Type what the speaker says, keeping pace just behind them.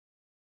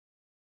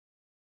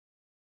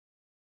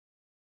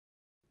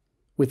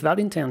With that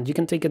intent, you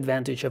can take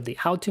advantage of the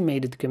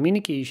automated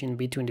communication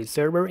between the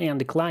server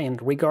and the client,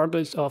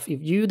 regardless of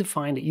if you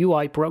define the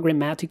UI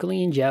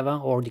programmatically in Java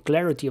or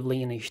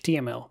declaratively in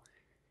HTML.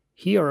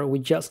 Here, we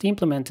just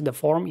implemented the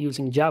form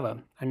using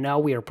Java, and now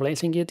we are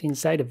placing it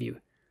inside a view.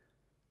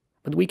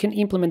 But we can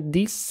implement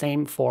this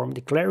same form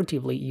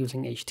declaratively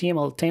using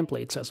HTML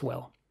templates as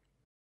well.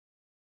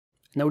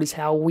 Notice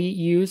how we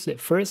use the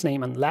first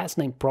name and last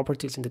name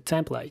properties in the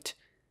template.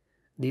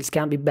 This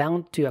can be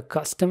bound to a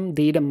custom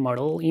data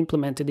model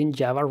implemented in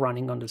Java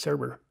running on the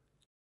server.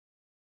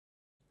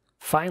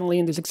 Finally,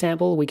 in this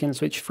example, we can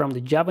switch from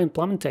the Java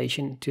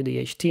implementation to the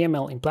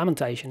HTML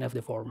implementation of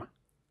the form.